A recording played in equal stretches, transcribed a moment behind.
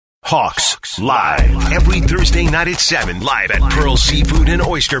Hawks Live. Every Thursday night at 7, live at Pearl Seafood and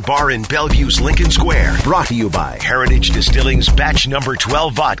Oyster Bar in Bellevue's Lincoln Square. Brought to you by Heritage Distilling's Batch Number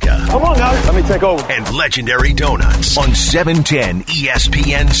 12 Vodka. Come on, guys. Let me take over. And Legendary Donuts on 710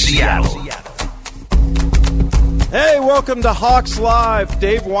 ESPN Seattle. Hey, welcome to Hawks Live.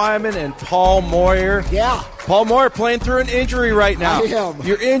 Dave Wyman and Paul Moyer. Yeah. Paul Moyer playing through an injury right now. I am.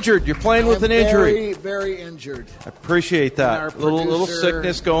 You're injured. You're playing with an injury. Very, very injured. I appreciate that. Little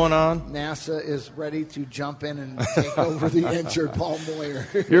sickness going on. NASA is ready to jump in and take over the injured Paul Moyer.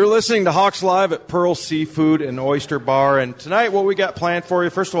 You're listening to Hawks Live at Pearl Seafood and Oyster Bar. And tonight what we got planned for you,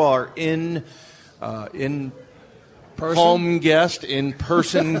 first of all, our in-person guest,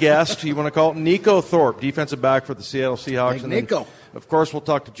 you want to call it, Nico Thorpe, defensive back for the Seattle Seahawks. Hey, and Nico. Then, of course, we'll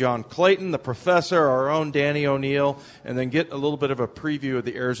talk to John Clayton, the professor, our own Danny O'Neill, and then get a little bit of a preview of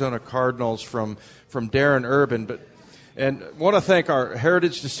the Arizona Cardinals from Darren Urban. And want to thank our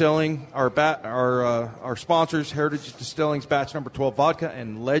Heritage Distilling, our sponsors, Heritage Distilling's Batch Number 12 Vodka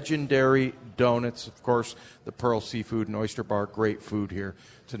and Legendary Donuts. Of course, the Pearl Seafood and Oyster Bar, great food here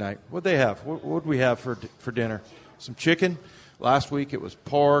tonight. What'd they have? What would we have for dinner? Some chicken. Last week it was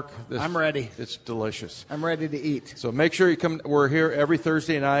pork. I'm ready. It's delicious. I'm ready to eat. So make sure you come. We're here every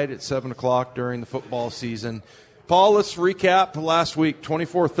Thursday night at 7 o'clock during the football season. Paul, let's recap last week.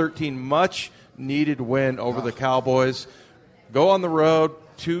 24-13, much needed win over the Cowboys. Go on the road,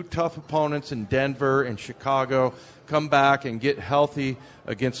 2 tough opponents in Denver and Chicago. Come back and get healthy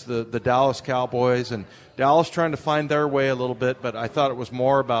against the Dallas Cowboys. And Dallas trying to find their way a little bit, but I thought it was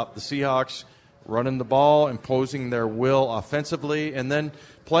more about the Seahawks running the ball, imposing their will offensively, and then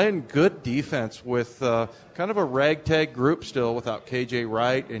playing good defense with kind of a ragtag group still without KJ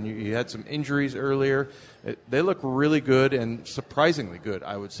Wright, and you had some injuries earlier. They look really good and surprisingly good,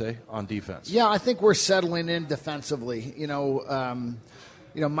 I would say, on defense. Yeah, I think we're settling in defensively.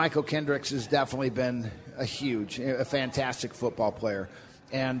 Michael Kendricks has definitely been a fantastic football player.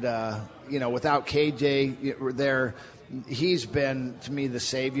 And, without KJ there, he's been, to me, the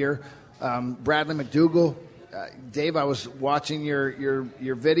savior. Bradley McDougall, Dave, I was watching your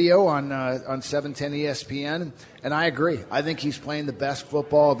video on 710 ESPN, and I agree. I think he's playing the best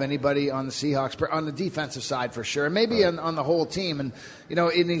football of anybody on the Seahawks, on the defensive side for sure, and maybe on the whole team. And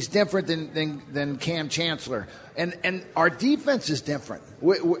and he's different than Cam Chancellor, and our defense is different.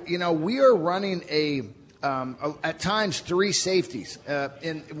 We are running at times 3 safeties,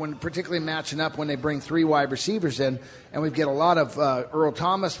 when particularly matching up when they bring 3 wide receivers in, and we get a lot of Earl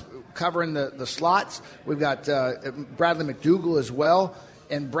Thomas covering the slots. We've got Bradley McDougall as well.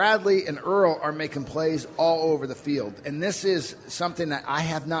 And Bradley and Earl are making plays all over the field. And this is something that I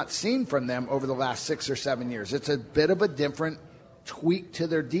have not seen from them over the last 6 or 7 years. It's a bit of a different tweak to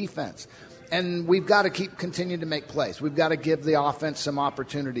their defense. And we've got to continue to make plays. We've got to give the offense some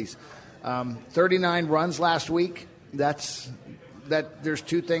opportunities. 39 runs last week. There's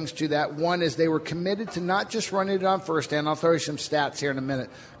 2 things to that. One is they were committed to not just running it on first down. I'll throw you some stats here in a minute,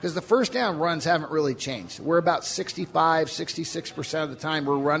 because the first down runs haven't really changed. We're about 66% of the time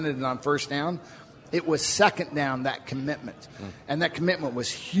we're running it on first down. It was second down, that commitment. And that commitment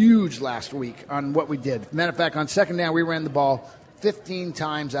was huge last week on what we did. Matter of fact, on second down, we ran the ball 15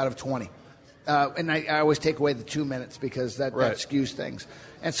 times out of 20. And I always take away the 2 minutes because that skews things.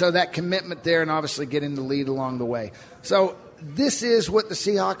 And so that commitment there, and obviously getting the lead along the way. So this is what the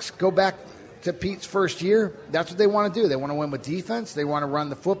Seahawks go back to Pete's first year. That's what they want to do. They want to win with defense. They want to run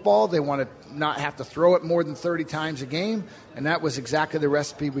the football. They want to not have to throw it more than 30 times a game. And that was exactly the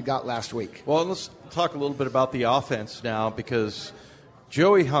recipe we got last week. Well, let's talk a little bit about the offense now, because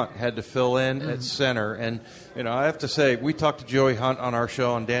Joey Hunt had to fill in at center. And, I have to say, we talked to Joey Hunt on our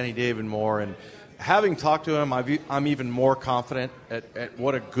show on Danny David Moore, and having talked to him, I'm even more confident at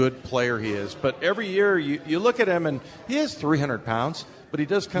what a good player he is. But every year you look at him, and he is 300 pounds, but he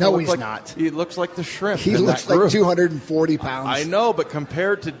does kind of look like not. He looks like the shrimp. He looks like 240 pounds. I know, but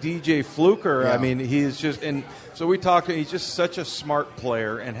compared to DJ Fluker, I mean, he's just – and so we talked to him. He's just such a smart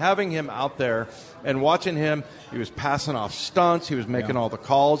player. And having him out there and watching him, he was passing off stunts. He was making all the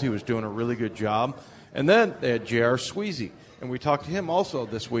calls. He was doing a really good job. And then they had J.R. Sweezy. And we talked to him also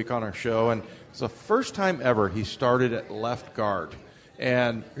this week on our show, and it's the first time ever he started at left guard.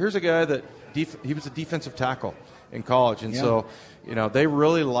 And here's a guy that he was a defensive tackle in college. And so, they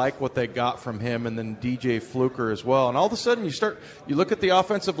really like what they got from him, and then DJ Fluker as well. And all of a sudden you look at the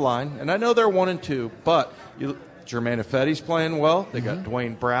offensive line, and I know they're 1-2, but Jermaine Ifedi's playing well. They got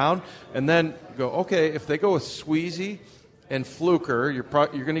Dwayne Brown. And then go, okay, if they go with Sweezy and Fluker, you're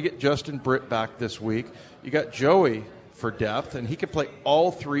going to get Justin Britt back this week. You got Joey for depth, and he can play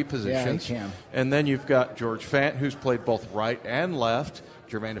all 3 positions. Yeah, he can. And then you've got George Fant, who's played both right and left.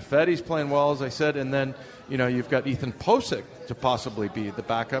 Germain Ifedi's playing well, as I said, and then you've got Ethan Posick to possibly be the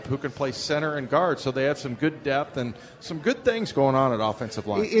backup who can play center and guard. So they have some good depth and some good things going on at offensive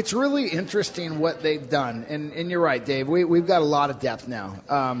line. It's really interesting what they've done, and you're right, Dave. We've got a lot of depth now.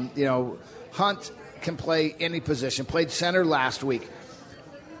 Hunt can play any position. Played center last week.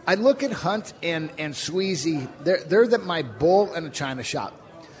 I look at Hunt and Sweezy. They're my bull in a china shop.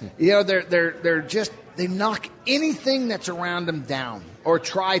 They're just, they knock anything that's around them down, or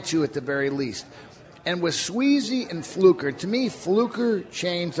try to at the very least. And with Sweezy and Fluker, to me, Fluker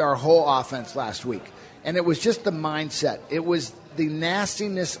changed our whole offense last week. And it was just the mindset. It was the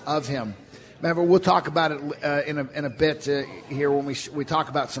nastiness of him. Remember, we'll talk about it in a bit here when we talk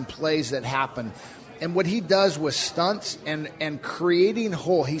about some plays that happen. And what he does with stunts and creating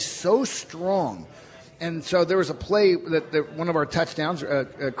hole, he's so strong. And so there was a play that one of our touchdowns,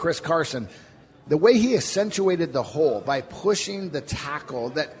 Chris Carson, the way he accentuated the hole by pushing the tackle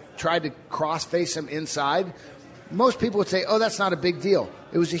that tried to cross-face him inside, most people would say, oh, that's not a big deal.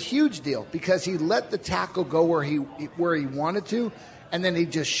 It was a huge deal because he let the tackle go where he wanted to, and then he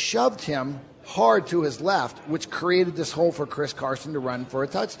just shoved him hard to his left, which created this hole for Chris Carson to run for a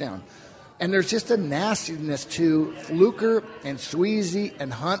touchdown. And there's just a nastiness to Fluker and Sweezy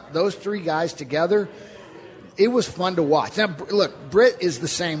and Hunt, those three guys together. It was fun to watch. Now, look, Britt is the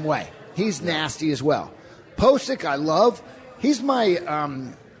same way. He's nasty as well. Posick, I love. He's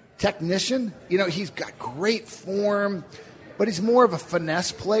my technician. He's got great form, but he's more of a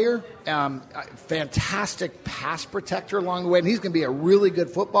finesse player. Fantastic pass protector along the way, and he's going to be a really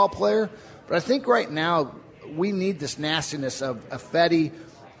good football player. But I think right now we need this nastiness of Ifedi,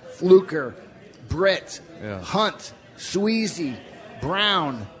 Fluker, Britt, Hunt, Sweezy,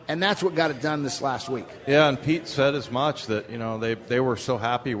 Brown, and that's what got it done this last week. Yeah, and Pete said as much that they were so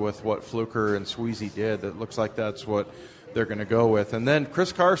happy with what Fluker and Sweezy did that it looks like that's what they're going to go with. And then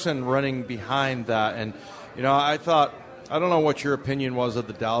Chris Carson running behind that. And, I thought, I don't know what your opinion was of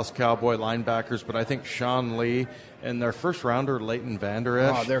the Dallas Cowboy linebackers, but I think Sean Lee and their first rounder, Leighton Vander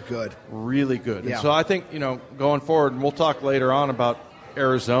Esch. Oh, they're good. Really good. Yeah. And so I think, going forward, and we'll talk later on about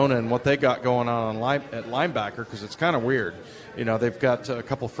Arizona and what they got going on at linebacker, because it's kind of weird. They've got a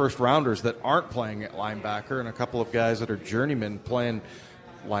couple first rounders that aren't playing at linebacker and a couple of guys that are journeymen playing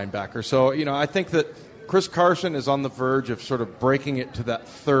linebacker. So, I think that Chris Carson is on the verge of sort of breaking it to that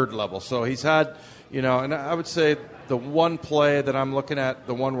third level. So he's had, and I would say the one play that I'm looking at,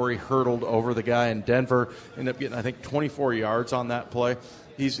 the one where he hurdled over the guy in Denver, ended up getting, I think, 24 yards on that play.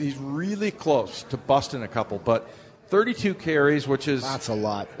 He's really close to busting a couple, but 32 carries, which is... That's a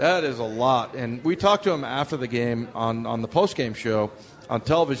lot. That is a lot. And we talked to him after the game on the post-game show on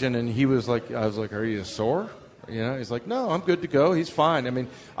television, and he was like, I was like, are you sore? He's like, no, I'm good to go. He's fine. I mean,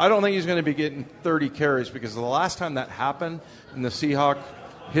 I don't think he's going to be getting 30 carries because the last time that happened in the Seahawk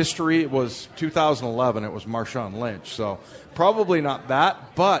history was 2011. It was Marshawn Lynch. So probably not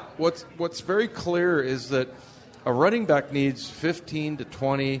that. But what's very clear is that a running back needs 15 to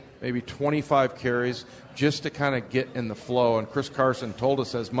 20, maybe 25 carries just to kind of get in the flow. And Chris Carson told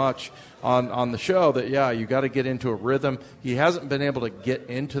us as much on the show that, you got to get into a rhythm. He hasn't been able to get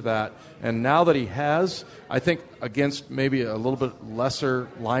into that. And now that he has, I think against maybe a little bit lesser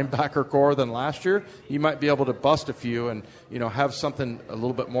linebacker core than last year, he might be able to bust a few and, have something a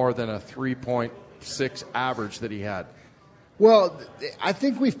little bit more than a 3.6 average that he had. Well, I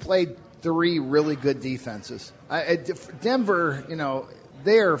think we've played three really good defenses. Denver,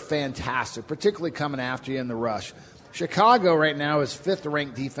 they're fantastic, particularly coming after you in the rush. Chicago right now is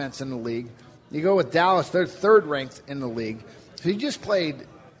fifth-ranked defense in the league. You go with Dallas, they're third-ranked in the league. So you just played,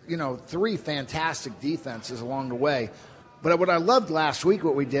 three fantastic defenses along the way. But what I loved last week,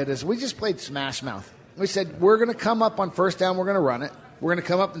 what we did is we just played smash mouth. We said, we're going to come up on first down, we're going to run it. We're going to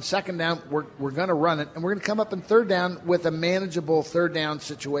come up in second down, we're going to run it. And we're going to come up in third down with a manageable third down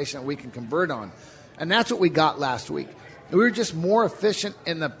situation that we can convert on. And that's what we got last week. We were just more efficient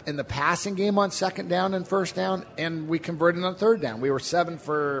in the passing game on second down and first down, and we converted on third down. We were 7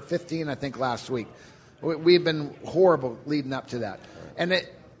 for 15, I think, last week. We've been horrible leading up to that. And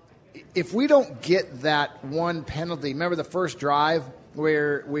if we don't get that one penalty, remember the first drive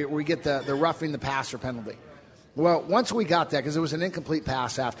where we get the roughing the passer penalty? Well, once we got that, because it was an incomplete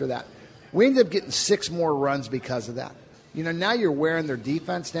pass after that, we ended up getting 6 more runs because of that. Now you're wearing their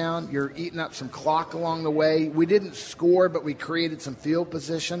defense down. You're eating up some clock along the way. We didn't score, but we created some field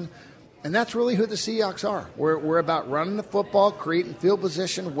position. And that's really who the Seahawks are. We're about running the football, creating field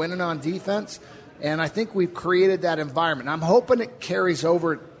position, winning on defense. And I think we've created that environment. I'm hoping it carries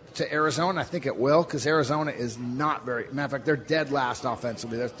over to Arizona. I think it will, because Arizona is not very – matter of fact, they're dead last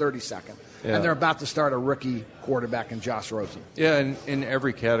offensively. They're 32nd. Yeah. And they're about to start a rookie quarterback in Josh Rosen. Yeah, in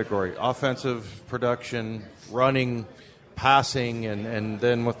every category. Offensive production, running, passing, and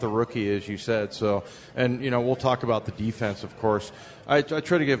then with the rookie, as you said. So, and, we'll talk about the defense, of course. I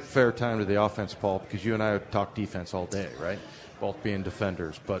try to give fair time to the offense, Paul, because you and I talk defense all day, right? Both being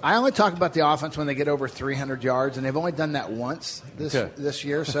defenders. But I only talk about the offense when they get over 300 yards, and they've only done that once this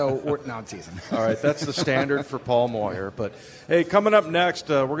year, so no, it's season. All right, that's the standard for Paul Moyer. But, hey, coming up next,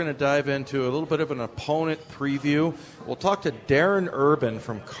 we're going to dive into a little bit of an opponent preview. We'll talk to Darren Urban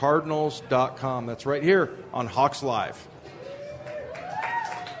from Cardinals.com. That's right here on Hawks Live.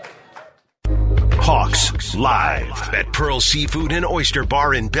 Hawks Live at Pearl Seafood and Oyster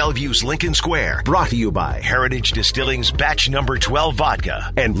Bar in Bellevue's Lincoln Square. Brought to you by Heritage Distilling's Batch Number 12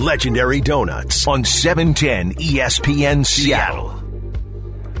 Vodka and Legendary Donuts on 710 ESPN Seattle.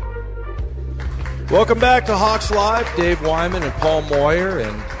 Welcome back to Hawks Live. Dave Wyman and Paul Moyer.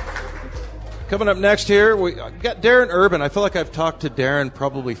 And coming up next here, we got Darren Urban. I feel like I've talked to Darren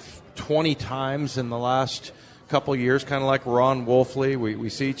probably 20 times in the last couple years, kind of like Ron Wolfley. We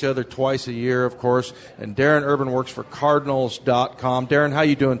see each other twice a year, of course. And Darren Urban works for Cardinals.com. Darren, how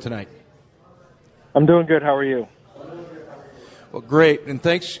you doing tonight? I'm doing good. How are you? Well, great. And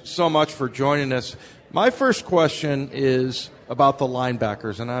thanks so much for joining us. My first question is about the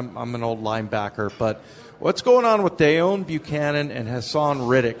linebackers, and I'm an old linebacker, but what's going on with Deone Bucannon and Hassan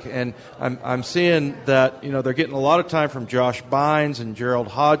Riddick? And I'm seeing that they're getting a lot of time from Josh Bynes and Gerald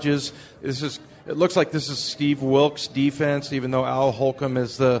Hodges. It looks like this is Steve Wilks' defense, even though Al Holcomb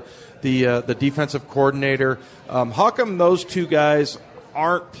is the defensive coordinator. How come those two guys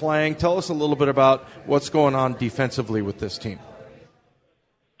aren't playing? Tell us a little bit about what's going on defensively with this team.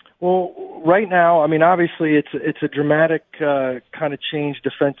 Well, right now, I mean, obviously, it's a dramatic kind of change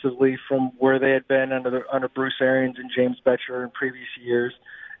defensively from where they had been under Bruce Arians and James Bettcher in previous years.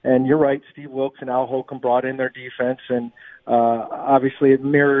 And you're right, Steve Wilks and Al Holcomb brought in their defense, and obviously it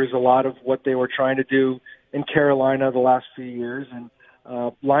mirrors a lot of what they were trying to do in Carolina the last few years. And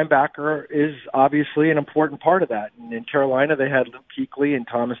linebacker is obviously an important part of that. And in Carolina, they had Luke Kuechly and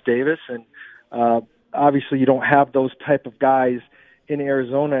Thomas Davis, and obviously you don't have those type of guys in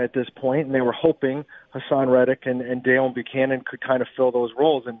Arizona at this point, and they were hoping Hassan Reddick and Deone Bucannon could kind of fill those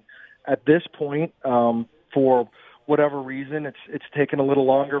roles. And at this point, for whatever reason, it's taken a little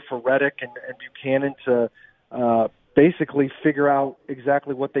longer for Reddick and Bucannon to basically figure out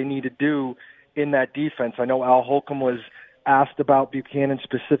exactly what they need to do in that defense. I know Al Holcomb was asked about Bucannon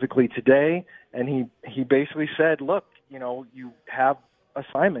specifically today, and he basically said, look, you have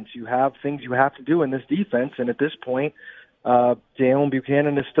assignments, you have things you have to do in this defense, and at this point, Deone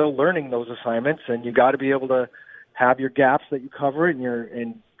Bucannon is still learning those assignments, and you got to be able to have your gaps that you cover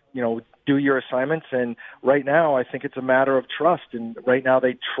and do your assignments. And right now, I think it's a matter of trust. And right now,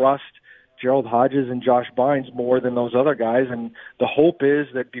 they trust Gerald Hodges and Josh Bynes more than those other guys. And the hope is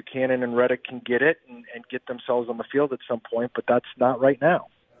that Bucannon and Reddick can get it and get themselves on the field at some point, but that's not right now.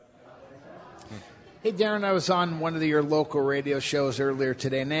 Hey, Darren, I was on one of your local radio shows earlier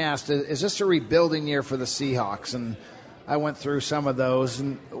today, and they asked, is this a rebuilding year for the Seahawks? And I went through some of those.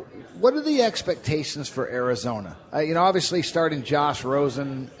 And what are the expectations for Arizona? Obviously starting Josh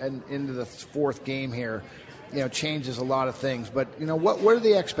Rosen and into the fourth game here, changes a lot of things. But, what are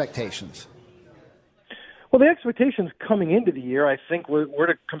the expectations? Well, the expectations coming into the year, I think, were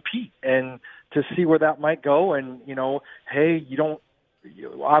to compete and to see where that might go. And, hey,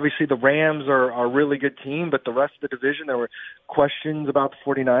 obviously the Rams are a really good team, but the rest of the division, there were questions about the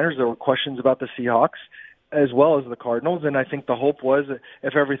 49ers. There were questions about the Seahawks, as well as the Cardinals. And I think the hope was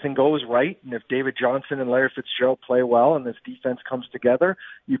if everything goes right and if David Johnson and Larry Fitzgerald play well and this defense comes together,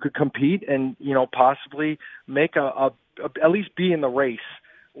 you could compete and, possibly make at least be in the race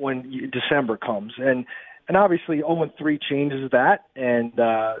when December comes. And obviously 0-3 changes that. And,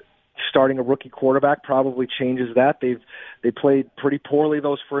 starting a rookie quarterback probably changes that. They played pretty poorly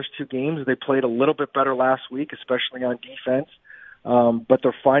those first two games. They played a little bit better last week, especially on defense. But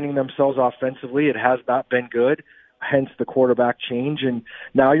they're finding themselves offensively. It has not been good, hence the quarterback change. And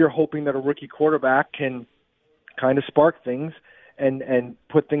now you're hoping that a rookie quarterback can kind of spark things and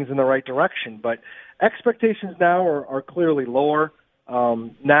put things in the right direction. But expectations now are clearly lower.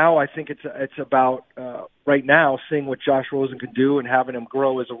 Now I think it's about right now seeing what Josh Rosen can do and having him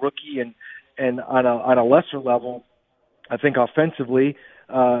grow as a rookie and on a lesser level. I think offensively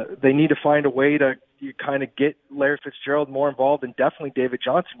they need to find a way to kind of get Larry Fitzgerald more involved and definitely David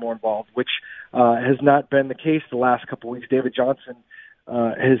Johnson more involved, which has not been the case the last couple of weeks. David Johnson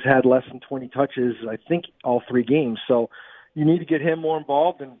has had less than 20 touches, I think, all three games. So you need to get him more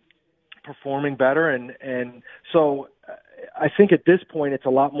involved and performing better. And so I think at this point it's a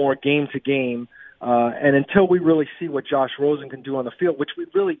lot more game to game. And until we really see what Josh Rosen can do on the field, which we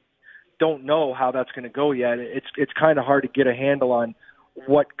really don't know how that's going to go yet, it's kind of hard to get a handle on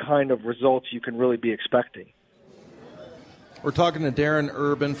what kind of results you can really be expecting. We're talking to Darren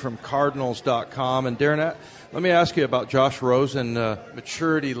Urban from Cardinals.com. And Darren, let me ask you about Josh Rosen,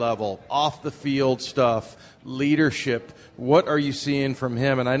 maturity level, off the field stuff, leadership. What are you seeing from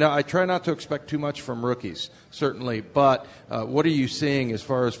him? And I know I try not to expect too much from rookies, certainly, but what are you seeing as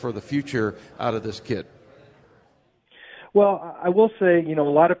far as for the future out of this kid? Well, I will say, a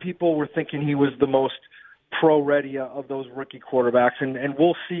lot of people were thinking he was the most pro-ready of those rookie quarterbacks, and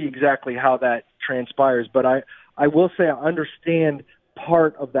we'll see exactly how that transpires. But I will say I understand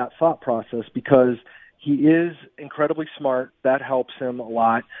part of that thought process because he is incredibly smart. That helps him a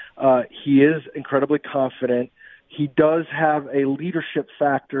lot. He is incredibly confident. He does have a leadership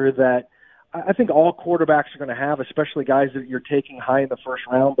factor that I think all quarterbacks are going to have, especially guys that you're taking high in the first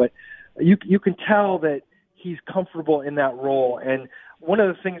round. But you can tell that he's comfortable in that role. And one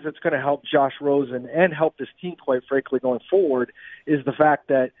of the things that's going to help Josh Rosen and help this team, quite frankly, going forward is the fact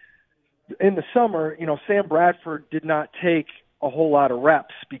that in the summer, Sam Bradford did not take a whole lot of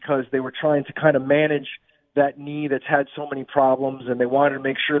reps because they were trying to kind of manage that knee that's had so many problems, and they wanted to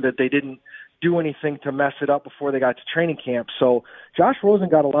make sure that they didn't do anything to mess it up before they got to training camp. So Josh Rosen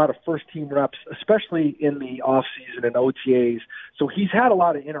got a lot of first-team reps, especially in the offseason and OTAs. So he's had a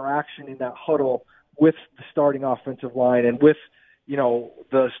lot of interaction in that huddle with the starting offensive line and with,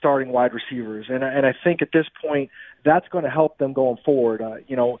 the starting wide receivers. And I think at this point, that's going to help them going forward.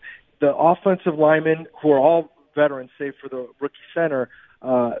 The offensive linemen, who are all veterans, save for the rookie center,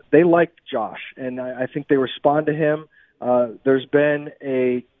 they like Josh, and I think they respond to him. There's been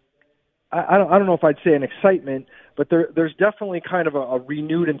I don't know if I'd say an excitement, but there's definitely kind of a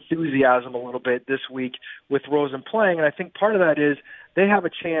renewed enthusiasm a little bit this week with Rosen playing, and I think part of that is they have a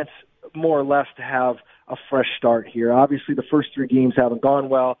chance more or less to have a fresh start here. Obviously, the first 3 games haven't gone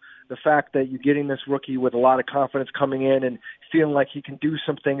well. The fact that you're getting this rookie with a lot of confidence coming in and feeling like he can do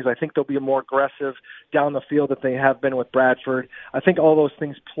some things, I think they'll be more aggressive down the field than they have been with Bradford. I think all those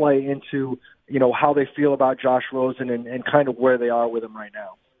things play into, how they feel about Josh Rosen and kind of where they are with him right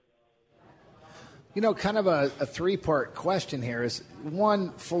now. Kind of a 3-part question here is,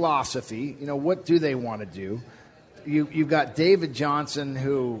 one, philosophy. What do they want to do? You've got David Johnson,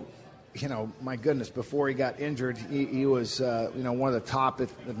 who, my goodness, before he got injured, he was, one of the top,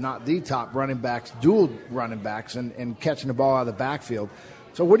 if not the top running backs, dual running backs, and catching the ball out of the backfield.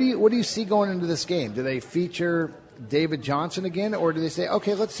 So what do you see going into this game? Do they feature David Johnson again, or do they say,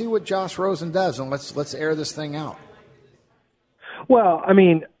 okay, let's see what Josh Rosen does, and let's air this thing out? Well,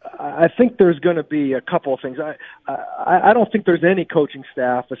 I think there's going to be a couple of things. I don't think there's any coaching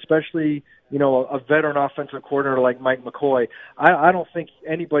staff, especially, a veteran offensive coordinator like Mike McCoy. I don't think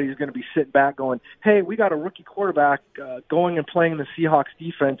anybody's going to be sitting back going, hey, we got a rookie quarterback going and playing the Seahawks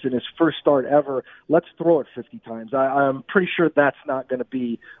defense in his first start ever. Let's throw it 50 times. I'm pretty sure that's not going to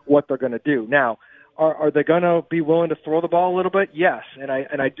be what they're going to do. Now, are they going to be willing to throw the ball a little bit? Yes. And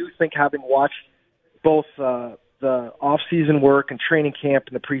I do think, having watched both the off-season work and training camp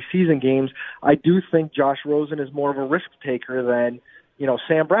and the preseason games, I do think Josh Rosen is more of a risk taker than,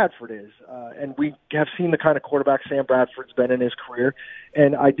 Sam Bradford is. And we have seen the kind of quarterback Sam Bradford's been in his career.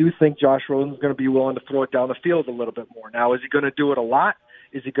 And I do think Josh Rosen's going to be willing to throw it down the field a little bit more. Now, is he going to do it a lot?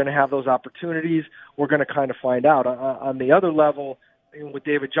 Is he going to have those opportunities? We're going to kind of find out. On the other level, with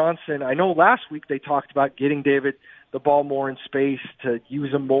David Johnson, I know last week they talked about getting David the ball more in space, to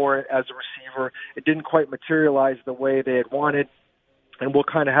use him more as a receiver. It didn't quite materialize the way they had wanted, and we'll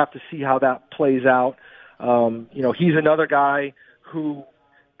kind of have to see how that plays out. He's another guy who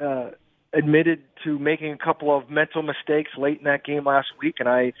admitted to making a couple of mental mistakes late in that game last week, and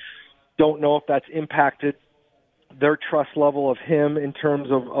I don't know if that's impacted their trust level of him in terms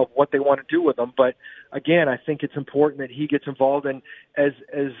of what they want to do with him. But again, I think it's important that he gets involved, and as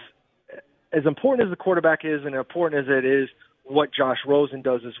important as the quarterback is and important as it is what Josh Rosen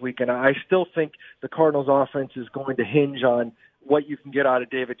does this week, and I still think the Cardinals offense is going to hinge on what you can get out of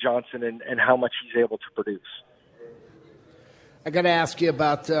David Johnson and how much he's able to produce. I got to ask you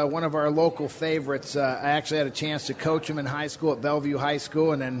about one of our local favorites. I actually had a chance to coach him in high school at Bellevue High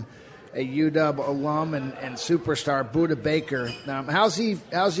School, and then a UW alum and superstar, Budda Baker. How's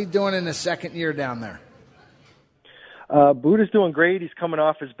he doing in his second year down there? Budda's doing great. He's coming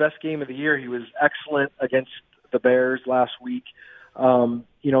off his best game of the year. He was excellent against the Bears last week.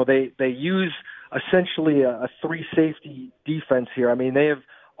 They use essentially a 3-safety defense here. They have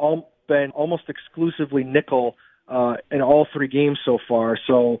all been almost exclusively nickel in all 3 games so far.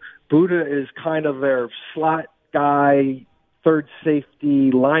 So Budda is kind of their slot guy, third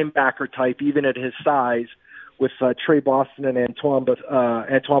safety linebacker type, even at his size, with Trey Boston and Antoine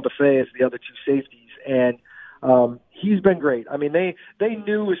Buffet as the other two safeties. And he's been great. I mean, they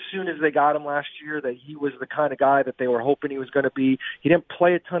knew as soon as they got him last year that he was the kind of guy that they were hoping he was going to be. He didn't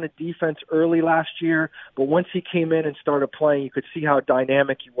play a ton of defense early last year, but once he came in and started playing, you could see how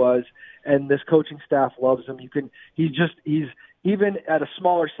dynamic he was. And this coaching staff loves him. He's even at a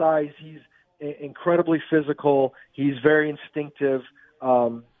smaller size, he's incredibly physical. He's very instinctive.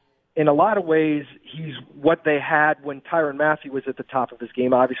 In a lot of ways, he's what they had when Tyrann Mathieu was at the top of his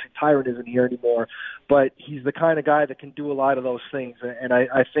game. Obviously, Tyrann isn't here anymore, but he's the kind of guy that can do a lot of those things. And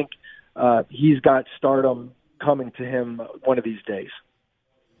I think he's got stardom coming to him one of these days.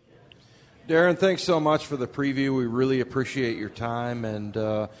 Darren, thanks so much for the preview. We really appreciate your time, and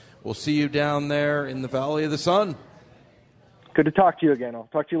we'll see you down there in the Valley of the Sun. Good to talk to you again. I'll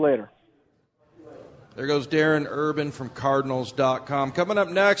talk to you later. There goes Darren Urban from Cardinals.com. Coming up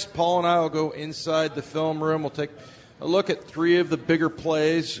next, Paul and I will go inside the film room. We'll take a look at 3 of the bigger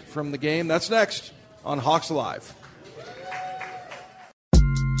plays from the game. That's next on Hawks Live.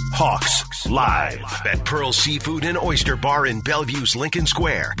 Hawks Live at Pearl Seafood and Oyster Bar in Bellevue's Lincoln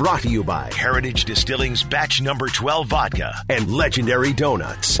Square. Brought to you by Heritage Distilling's Batch No. 12 Vodka and Legendary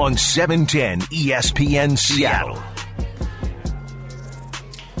Donuts on 710 ESPN Seattle.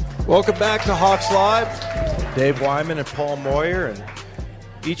 Welcome back to Hawks Live. Dave Wyman and Paul Moyer. And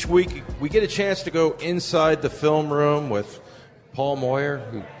each week we get a chance to go inside the film room with Paul Moyer,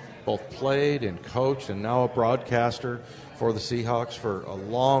 who both played and coached and now a broadcaster for the Seahawks for a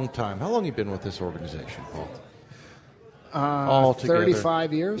long time. How long have you been with this organization, Paul? Altogether,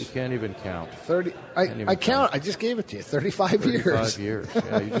 35 years. You can't even count. 30. I count. I just gave it to you. 35 years. 35 years.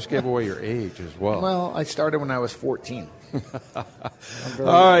 Yeah, you just gave away your age as well. Well, I started when I was 14. All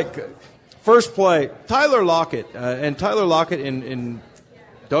right. First play, Tyler Lockett. And Tyler Lockett, in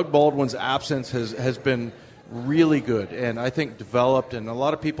Doug Baldwin's absence, has been really good and I think developed. And a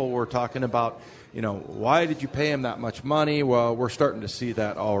lot of people were talking about, why did you pay him that much money? Well, we're starting to see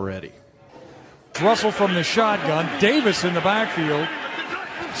that already. Russell from the shotgun. Davis in the backfield.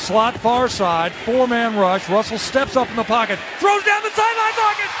 Slot far side. 4-man rush. Russell steps up in the pocket. Throws down the sideline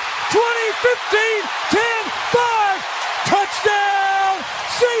pocket. 20, 15, 10, 5. Touchdown!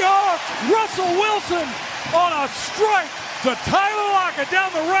 Seahawks! Russell Wilson on a strike to Tyler Lockett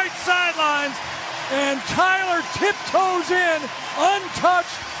down the right sidelines. And Tyler tiptoes in,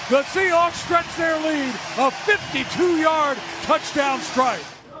 untouched. The Seahawks stretch their lead. A 52-yard touchdown strike.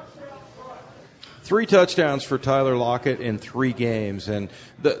 3 touchdowns for Tyler Lockett in 3 games. And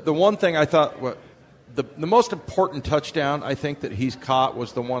the one thing I thought, the most important touchdown I think that he's caught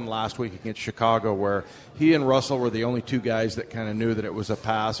was the one last week against Chicago, where he and Russell were the only 2 guys that kind of knew that it was a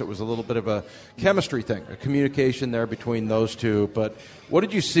pass. It was a little bit of a chemistry thing, a communication there between those 2. But what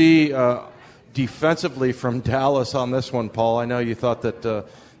did you see defensively from Dallas on this one, Paul? I know you thought that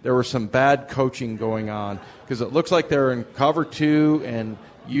there was some bad coaching going on, because it looks like they're in cover 2, and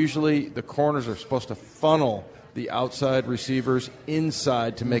usually the corners are supposed to funnel the outside receivers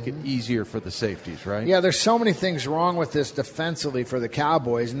inside to make it easier for the safeties, right? Yeah, there's so many things wrong with this defensively for the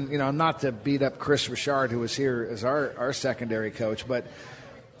Cowboys. And, not to beat up Chris Richard, who was here as our secondary coach, but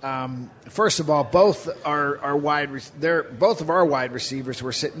first of all, both of our wide receivers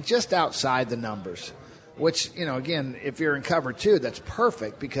were sitting just outside the numbers, which, again, if you're in cover 2, that's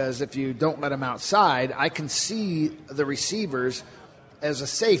perfect, because if you don't let them outside, I can see the receivers as a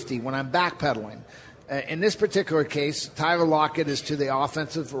safety when I'm backpedaling. In this particular case, Tyler Lockett is to the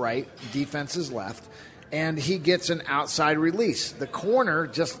offensive right, defense's left, and he gets an outside release. The corner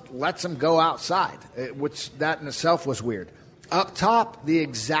just lets him go outside, which that in itself was weird. Up top, the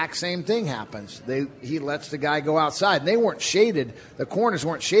exact same thing happens. He lets the guy go outside. And they weren't shaded. The corners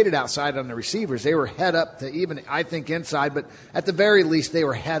weren't shaded outside on the receivers. They were head up to even, I think, inside, but at the very least, they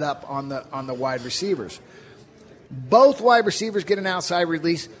were head up on the wide receivers. Both wide receivers get an outside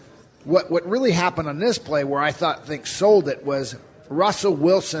release. What really happened on this play, where I think sold it, was Russell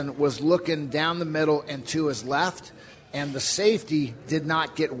Wilson was looking down the middle and to his left, and the safety did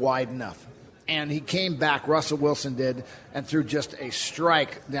not get wide enough. And he came back, Russell Wilson did, and threw just a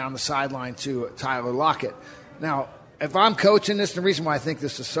strike down the sideline to Tyler Lockett. Now, if I'm coaching this, the reason why I think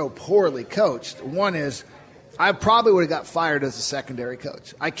this is so poorly coached, one is I probably would have got fired as a secondary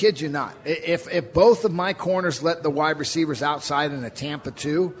coach. I kid you not. If both of my corners let the wide receivers outside in a Tampa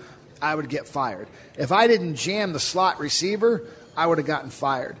 2, I would get fired. If I didn't jam the slot receiver, I would have gotten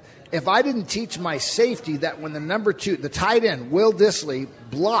fired. If I didn't teach my safety that when the number 2, the tight end, Will Dissly,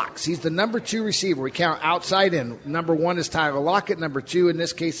 blocks, he's the number 2 receiver. We count outside in. Number 1 is Tyler Lockett. Number 2, in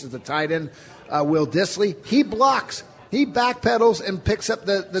this case, is the tight end, Will Dissly. He blocks. He backpedals and picks up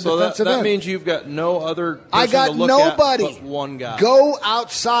the defensive end. That means you've got no other person I got to look nobody. at but one guy. Go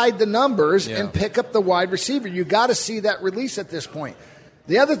outside the numbers and pick up the wide receiver. You got to see that release at this point.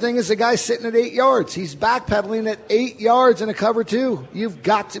 The other thing is the guy's sitting at 8 yards. He's backpedaling at 8 yards in a cover 2. You've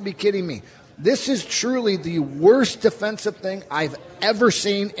got to be kidding me. This is truly the worst defensive thing I've ever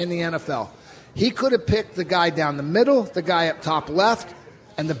seen in the NFL. He could have picked the guy down the middle, the guy up top left,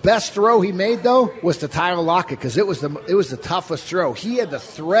 and the best throw he made, though, was to Tyler Lockett because it was the toughest throw. He had to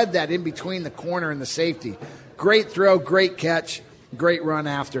thread that in between the corner and the safety. Great throw, great catch, great run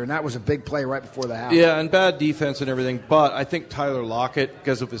after, and that was a big play right before the half. Yeah, and bad defense and everything, but I think Tyler Lockett,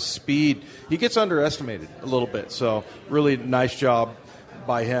 because of his speed, he gets underestimated a little bit. So really nice job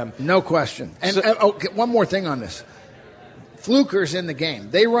by him. No question. And one more thing on this. Fluker's in the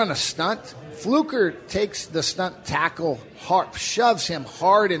game. They run a stunt. Fluker takes the stunt tackle hard, shoves him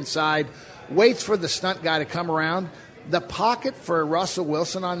hard inside, waits for the stunt guy to come around. The pocket for Russell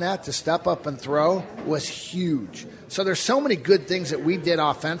Wilson on that to step up and throw was huge. So there's so many good things that we did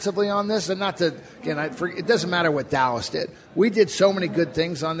offensively on this, and not to, again, it doesn't matter what Dallas did. We did so many good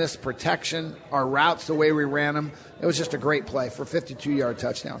things on this, protection, our routes, the way we ran them. It was just a great play for a 52-yard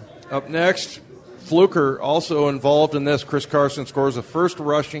touchdown. Up next, Fluker also involved in this. Chris Carson scores a first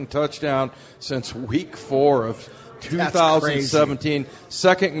rushing touchdown since week 4 of 2017.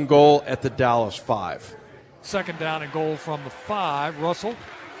 Second and goal at the Dallas 5. Second down and goal from the 5. Russell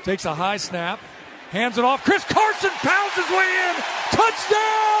takes a high snap, hands it off. Chris Carson pounds his way in.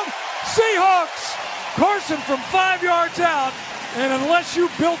 Touchdown, Seahawks. Carson from 5 yards out, and unless you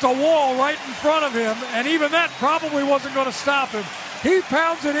built a wall right in front of him, and even that probably wasn't going to stop him, he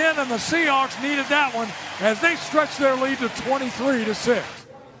pounds it in, and the Seahawks needed that one as they stretched their lead to 23-6.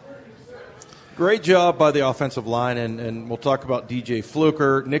 Great job by the offensive line, and we'll talk about DJ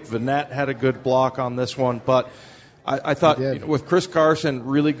Fluker. Nick Vannett had a good block on this one, but I thought with Chris Carson,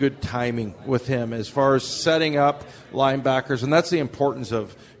 really good timing with him as far as setting up linebackers, and that's the importance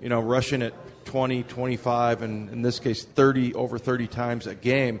of rushing it 20, 25, and in this case over 30 times a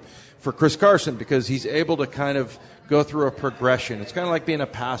game for Chris Carson, because he's able to kind of go through a progression. It's kind of like being a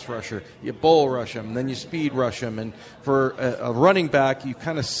pass rusher. You bull rush him, then you speed rush him. And for a running back, you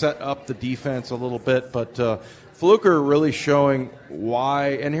kind of set up the defense a little bit. But Fluker really showing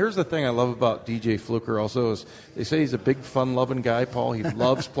why. And here's the thing I love about DJ Fluker also is they say he's a big, fun-loving guy, Paul. He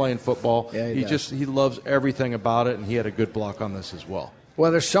loves playing football. Yeah, he loves everything about it, and he had a good block on this as well. Well,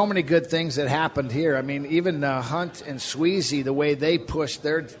 there's so many good things that happened here. I mean, even Hunt and Sweezy, the way they pushed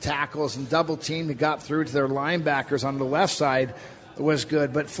their tackles and double teamed and got through to their linebackers on the left side was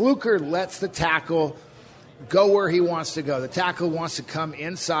good. But Fluker lets the tackle go where he wants to go. The tackle wants to come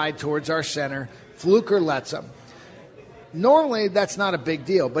inside towards our center. Fluker lets him. Normally, that's not a big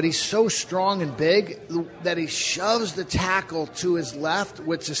deal, but he's so strong and big that he shoves the tackle to his left,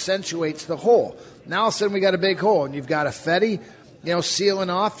 which accentuates the hole. Now all of a sudden we got a big hole, and you've got a Fetty,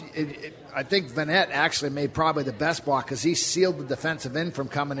 sealing off. I think Vannett actually made probably the best block because he sealed the defensive end from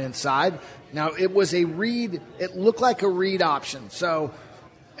coming inside. Now, it was a read. It looked like a read option. So,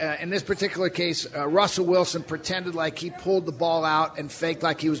 in this particular case, Russell Wilson pretended like he pulled the ball out and faked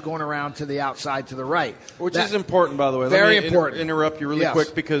like he was going around to the outside to the right. Which is important, by the way. Very Let me important. Interrupt you really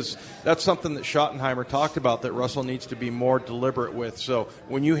quick, because that's something that Schottenheimer talked about that Russell needs to be more deliberate with. So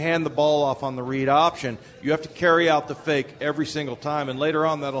when you hand the ball off on the read option, you have to carry out the fake every single time, and later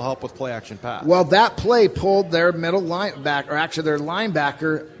on that'll help with play-action pass. Well, that play pulled their middle linebacker, or actually their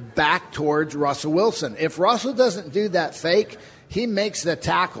linebacker, back towards Russell Wilson. If Russell doesn't do that fake, he makes the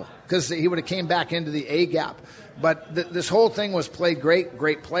tackle because he would have came back into the A gap. But this whole thing was played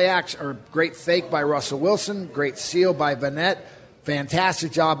great play action, or great fake by Russell Wilson, great seal by Vannett,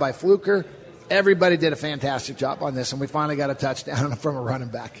 fantastic job by Fluker. Everybody did a fantastic job on this, and we finally got a touchdown from a running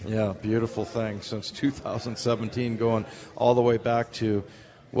back. Yeah, beautiful thing. Since 2017, going all the way back to,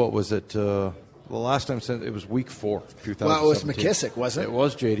 what was it, the last time it was week 4, 2017. Well, it was McKissick, wasn't it? It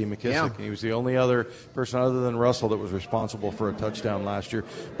was J.D. McKissick. Yeah. He was the only other person other than Russell that was responsible for a touchdown last year.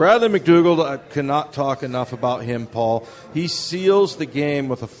 Bradley McDougald, I cannot talk enough about him, Paul. He seals the game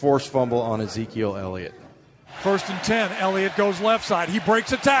with a forced fumble on Ezekiel Elliott. 1st and 10. Elliott goes left side. He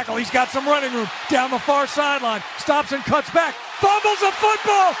breaks a tackle. He's got some running room down the far sideline. Stops and cuts back. Fumbles a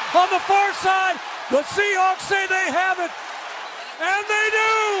football on the far side. The Seahawks say they have it, and they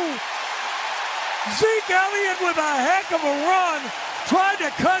do. Zeke Elliott with a heck of a run, tried to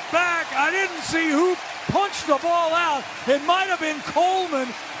cut back. I didn't see who punched the ball out. It might have been Coleman.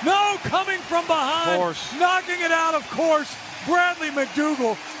 No, coming from behind, knocking it out, of course. Bradley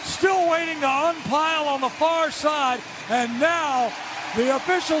McDougald still waiting to unpile on the far side, and now the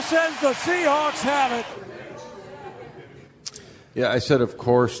official says the Seahawks have it. Yeah, I said of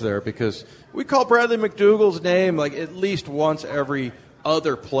course there because we call Bradley McDougald's name like at least once every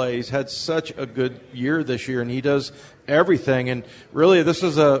other play. He's had such a good year this year, and he does everything. And really, this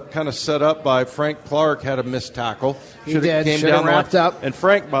is a kind of set up by Frank Clark. Had a missed tackle. He did. Should have wrapped up. And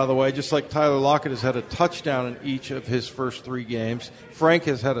Frank, by the way, just like Tyler Lockett, has had a touchdown in each of his first 3 games. Frank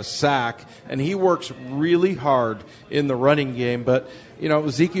has had a sack, and he works really hard in the running game. But,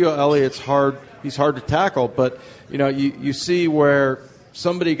 Ezekiel Elliott's hard. He's hard to tackle. But, you see where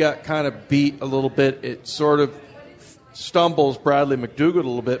somebody got kind of beat a little bit. It sort of stumbles Bradley McDougald a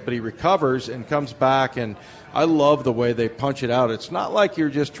little bit, but he recovers and comes back, and I love the way they punch it out. It's not like you're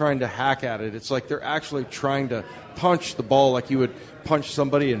just trying to hack at it. It's like they're actually trying to punch the ball like you would punch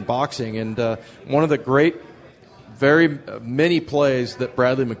somebody in boxing. And one of the great, very many plays that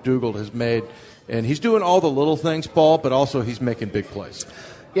Bradley McDougald has made, and he's doing all the little things, Paul, but also he's making big plays.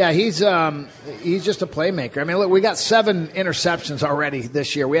 Yeah, he's just a playmaker. I mean, look, we got 7 interceptions already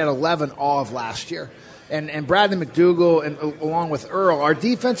this year. We had 11 all of last year. And Bradley McDougald, and along with Earl, our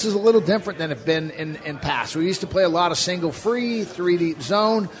defense is a little different than it's been in past. We used to play a lot of single free, 3-deep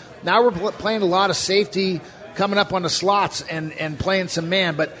zone. Now we're playing a lot of safety, coming up on the slots and playing some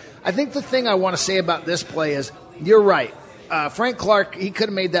man. But I think the thing I want to say about this play is you're right. Frank Clark, he could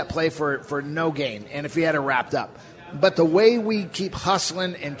have made that play for no gain, and if he had it wrapped up. But the way we keep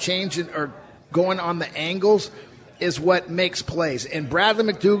hustling and changing or going on the angles is what makes plays. And Bradley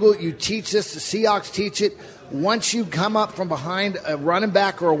McDougald, you teach this, the Seahawks teach it. Once you come up from behind a running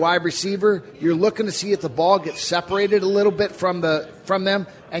back or a wide receiver, you're looking to see if the ball gets separated a little bit from them,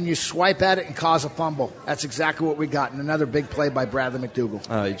 and you swipe at it and cause a fumble. That's exactly what we got, and another big play by Bradley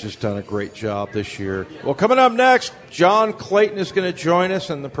McDougald. He's just done a great job this year. Well, coming up next, John Clayton is going to join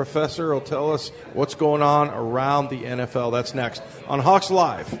us, and the professor will tell us what's going on around the NFL. That's next on Hawks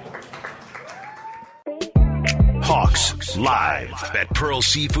Live. Hawks Live at Pearl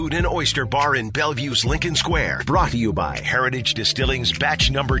Seafood and Oyster Bar in Bellevue's Lincoln Square. Brought to you by Heritage Distilling's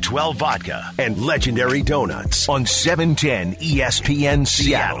Batch No. 12 Vodka and Legendary Donuts on 710 ESPN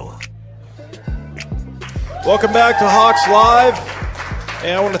Seattle. Welcome back to Hawks Live.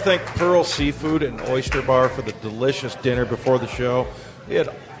 And I want to thank Pearl Seafood and Oyster Bar for the delicious dinner before the show. We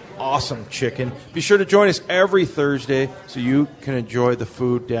had awesome chicken. Be sure to join us every Thursday so you can enjoy the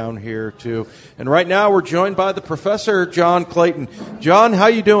food down here too. And right now we're joined by the professor, John Clayton. John, how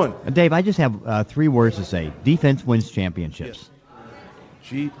you doing? Dave, I just have 3 words to say. Defense wins championships.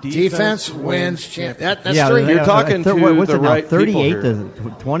 Yes. Defense wins championships. That's 3. You're talking to what's the it now, right 38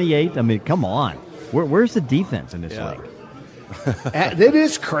 people to 28? I mean, come on. Where's the defense in this league? It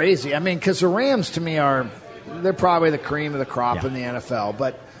is crazy. I mean, because the Rams, to me, they're probably the cream of the crop in the NFL.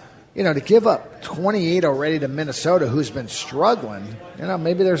 But to give up 28 already to Minnesota, who's been struggling,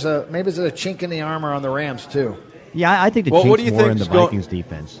 maybe there's a chink in the armor on the Rams too. Yeah, I think the chink's more in the Vikings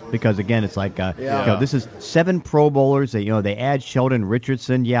defense because again, it's like this is 7 Pro Bowlers. They add Sheldon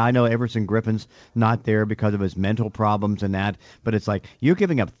Richardson. Yeah, I know Everson Griffin's not there because of his mental problems and that, but it's like you're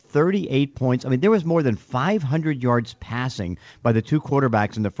giving up 38 points. I mean, there was more than 500 yards passing by the 2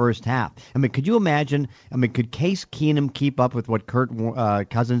 quarterbacks in the first half. I mean, could you imagine? I mean, could Case Keenum keep up with what Kirk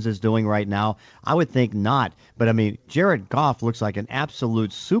Cousins is doing right now? I would think not. But I mean, Jared Goff looks like an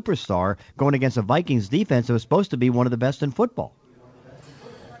absolute superstar going against a Vikings defense that was supposed to be one of the best in football.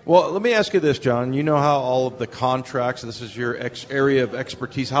 Well, let me ask you this, John. You know how all of the contracts, this is your area of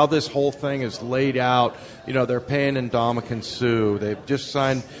expertise, how this whole thing is laid out. They're paying Ndamukong Suh. They've just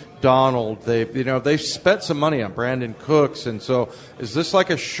signed Donald. They've spent some money on Brandon Cooks. And so is this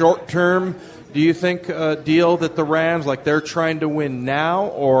like a short-term, do you think, deal that the Rams, like they're trying to win now?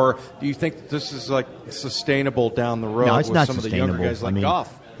 Or do you think this is like sustainable down the road no, it's with not some of the sustainable. younger guys like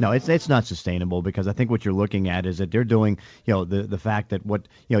Goff? No, it's not sustainable because I think what you're looking at is that they're doing, the fact that what,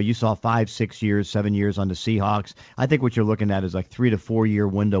 you saw 5, 6 years, 7 years on the Seahawks. I think what you're looking at is like 3 to 4 year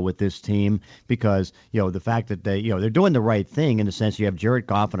window with this team because, the fact that they're doing the right thing in the sense you have Jared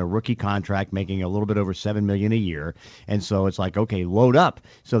Goff on a rookie contract making a little bit over $7 million a year. And so it's like, okay, load up.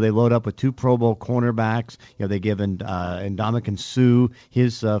 So they load up with 2 Pro Bowl cornerbacks. They give Ndamukong Suh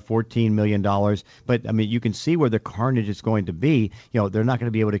his $14 million. But I mean, you can see where the carnage is going to be. They're not going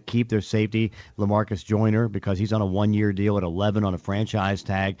to be able to keep their safety, LaMarcus Joyner, because he's on a 1-year deal at 11 on a franchise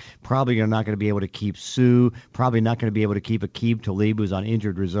tag. Probably you're not going to be able to keep Sue. Probably not going to be able to keep Aqib Talib, who's on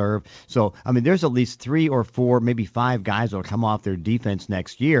injured reserve. So, I mean, there's at least 3 or 4, maybe 5 guys that will come off their defense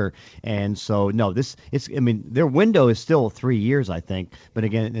next year. And so, no, their window is still 3 years, I think. But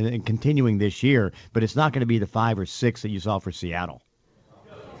again, and continuing this year, but it's not going to be the 5 or 6 that you saw for Seattle.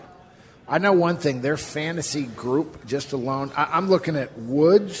 I know one thing, their fantasy group just alone, I'm looking at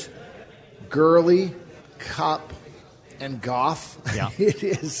Woods, Gurley, Kupp, and Goff. Yeah. It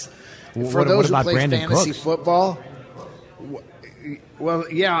is. For What those who about play Brandon fantasy Cooks? football, well,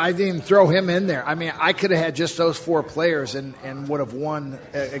 yeah, I didn't even throw him in there. I mean, I could have had just those 4 players and would have won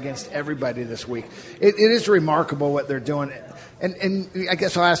against everybody this week. It is remarkable what they're doing. And I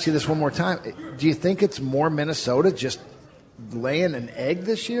guess I'll ask you this one more time. Do you think it's more Minnesota just laying an egg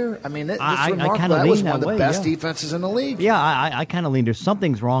this year? I mean, it's remarkable. That was one of the best defenses in the league. Yeah, I kind of lean. There's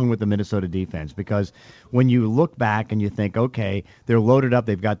something's wrong with the Minnesota defense because when you look back and you think, okay, they're loaded up.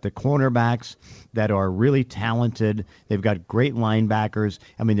 They've got the cornerbacks that are really talented. They've got great linebackers.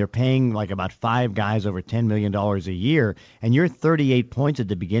 I mean, they're paying like about 5 guys over $10 million a year, and you're 38 points at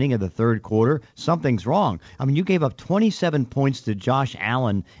the beginning of the third quarter. Something's wrong. I mean, you gave up 27 points to Josh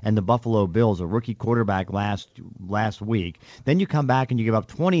Allen and the Buffalo Bills, a rookie quarterback last week. Then you come back and you give up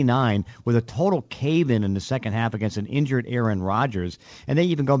 29 with a total cave-in the second half against an injured Aaron Rodgers. And then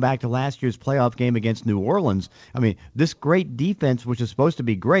you even go back to last year's playoff game against New Orleans. I mean, this great defense, which is supposed to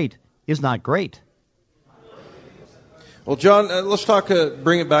be great, is not great. Well, John, let's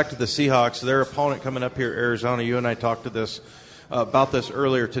bring it back to the Seahawks. Their opponent coming up here, Arizona. You and I talked about this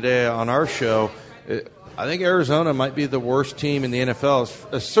earlier today on our show. I think Arizona might be the worst team in the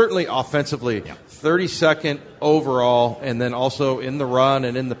NFL, certainly offensively. Yeah. 32nd overall, and then also in the run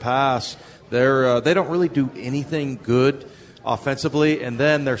and in the pass. They don't really do anything good offensively, and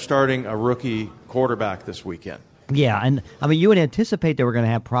then they're starting a rookie quarterback this weekend. Yeah, and I mean, you would anticipate they were going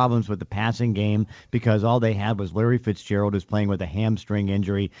to have problems with the passing game because all they had was Larry Fitzgerald, who's playing with a hamstring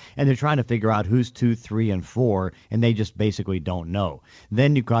injury, and they're trying to figure out who's 2, 3, and 4, and they just basically don't know.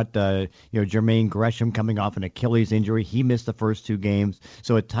 Then you got Jermaine Gresham coming off an Achilles injury. He missed the first 2 games,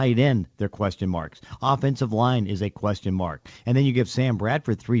 so at tight end, they're question marks. Offensive line is a question mark. And then you give Sam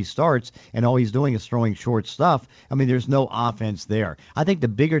Bradford 3 starts, and all he's doing is throwing short stuff. I mean, there's no offense there. I think the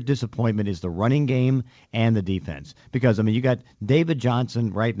bigger disappointment is the running game and the defense. Because, I mean, you got David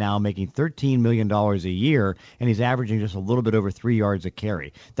Johnson right now making $13 million a year, and he's averaging just a little bit over 3 yards a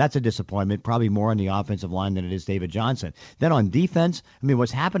carry. That's a disappointment, probably more on the offensive line than it is David Johnson. Then on defense, I mean,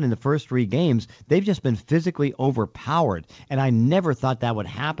 what's happened in the first 3 games, they've just been physically overpowered, and I never thought that would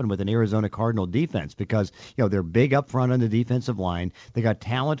happen with an Arizona Cardinal defense because, they're big up front on the defensive line. They got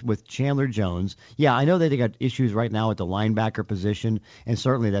talent with Chandler Jones. Yeah, I know that they got issues right now at the linebacker position and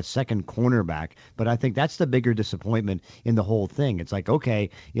certainly that second cornerback, but I think that's the bigger disappointment in the whole thing. It's like, okay,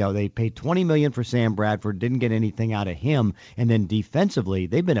 they paid $20 million for Sam Bradford, didn't get anything out of him, and then defensively,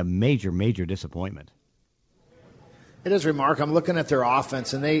 they've been a major, major disappointment. It is remarkable. I'm looking at their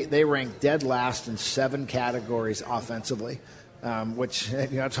offense, and they rank dead last in 7 categories offensively, which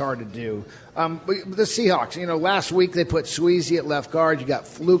it's hard to do. But the Seahawks, last week they put Sweezy at left guard. You got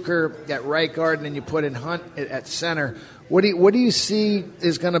Fluker at right guard, and then you put in Hunt at center. What do you see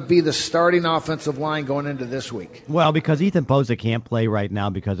is going to be the starting offensive line going into this week? Well, because Ethan Posick can't play right now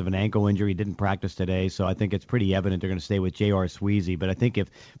because of an ankle injury. He didn't practice today, so I think it's pretty evident they're going to stay with J.R. Sweezy. But I think if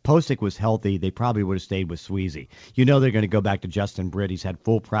Posick was healthy, they probably would have stayed with Sweezy. They're going to go back to Justin Britt. He's had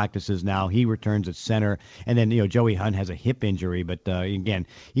full practices now. He returns at center. And then, Joey Hunt has a hip injury. But, again,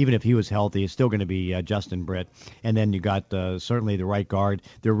 even if he was healthy, it's still going to be Justin Britt. And then you got certainly the right guard.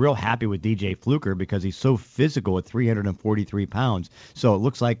 They're real happy with DJ Fluker because he's so physical at 343 pounds. So it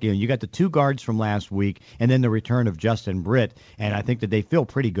looks like you got the 2 guards from last week and then the return of Justin Britt, and I think that they feel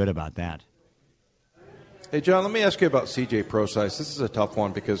pretty good about that. Hey, John, let me ask you about C.J. Prosise. This is a tough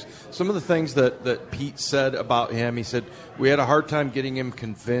one because some of the things that Pete said about him, he said we had a hard time getting him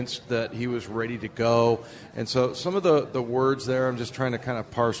convinced that he was ready to go. And so some of the words there, I'm just trying to kind of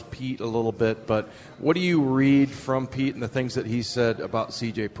parse Pete a little bit. But what do you read from Pete and the things that he said about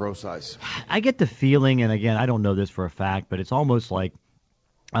C.J. Prosise? I get the feeling, and again, I don't know this for a fact, but it's almost like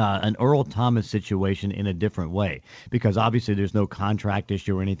an Earl Thomas situation in a different way because obviously there's no contract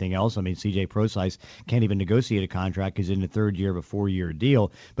issue or anything else. I mean, C.J. Prosise can't even negotiate a contract. He's in the 3rd year of a 4-year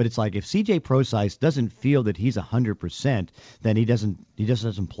deal. But it's like if C.J. Prosise doesn't feel that he's 100%, then he just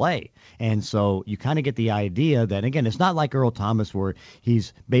doesn't play. And so you kind of get the idea that, again, it's not like Earl Thomas where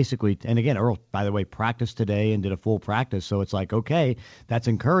he's basically, and again, Earl, by the way, practiced today and did a full practice. So it's like, okay, that's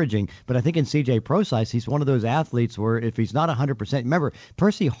encouraging. But I think in C.J. Prosise, he's one of those athletes where if he's not 100%, remember,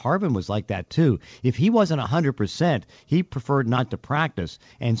 Percy Harvin was like that too. If he wasn't 100%, he preferred not to practice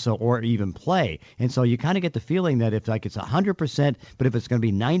and so or even play. And so you kind of get the feeling that if like it's 100%, but if it's going to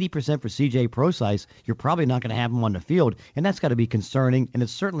be 90% for C.J. Prosise, you're probably not going to have him on the field, and that's got to be concerning, and it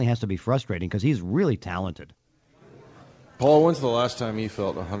certainly has to be frustrating because he's really talented. Paul, when's the last time you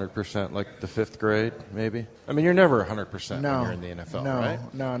felt 100%? Like the 5th grade, maybe? I mean, you're never 100% when you're in the NFL,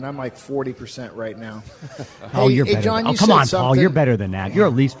 right? No, and I'm like 40% right now. You're better. John, you come on, something. Paul. You're better than that. You're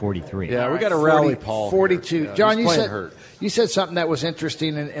at least 43. Yeah, we got to rally Paul. 42. Yeah, John, hurt. you said something that was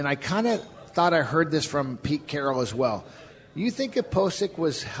interesting, and I kind of thought I heard this from Pete Carroll as well. You think if Posick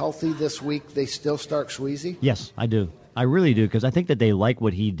was healthy this week, they still start Sweezy? Yes, I do. I really do, because I think that they like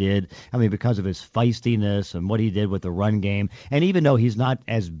what he did. I mean, because of his feistiness and what he did with the run game. And even though he's not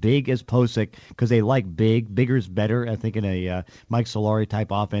as big as Posick, because they like bigger's better, I think, in a Mike Solari-type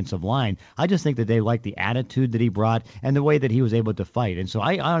offensive line, I just think that they like the attitude that he brought and the way that he was able to fight. And so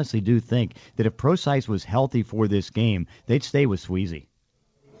I honestly do think that if Prosise was healthy for this game, they'd stay with Sweezy.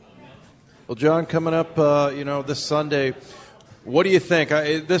 Well, John, coming up, this Sunday, what do you think?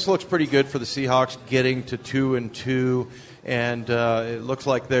 This looks pretty good for the Seahawks, getting to 2-2, and it looks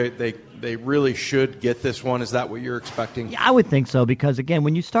like they really should get this one. Is that what you're expecting? Yeah, I would think so, because again,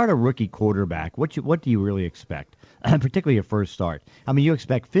 when you start a rookie quarterback, what do you really expect? Particularly your first start. I mean, you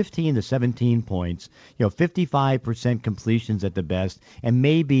expect 15 to 17 points, 55% completions at the best, and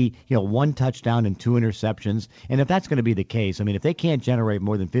maybe, 1 touchdown and 2 interceptions. And if that's going to be the case, I mean, if they can't generate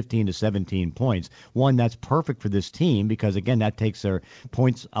more than 15 to 17 points, one, that's perfect for this team, because, again, that takes their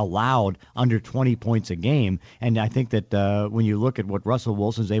points allowed under 20 points a game. And I think that when you look at what Russell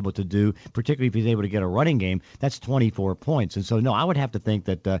Wilson's able to do, particularly if he's able to get a running game, that's 24 points. And so, no, I would have to think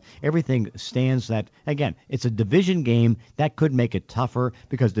that everything stands that, again, it's a division game that could make it tougher,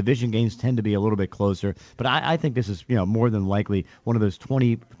 because division games tend to be a little bit closer. But I think this is more than likely one of those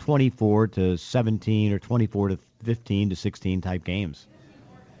 24 to 17 or 24 to 15 to 16 type games.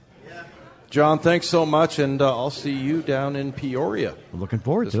 John, thanks so much, and I'll see you down in Peoria. We're looking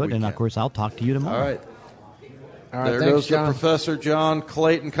forward to it, weekend. And of course I'll talk to you tomorrow. All right. There Thanks, goes John. Professor John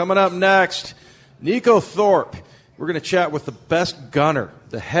Clayton. Coming up next, Nico Thorpe. We're going to chat with the best gunner,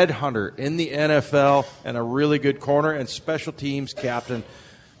 the headhunter in the NFL, and a really good corner and special teams captain.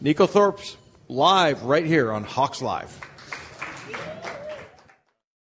 Nico Thorpe's live right here on Hawks Live.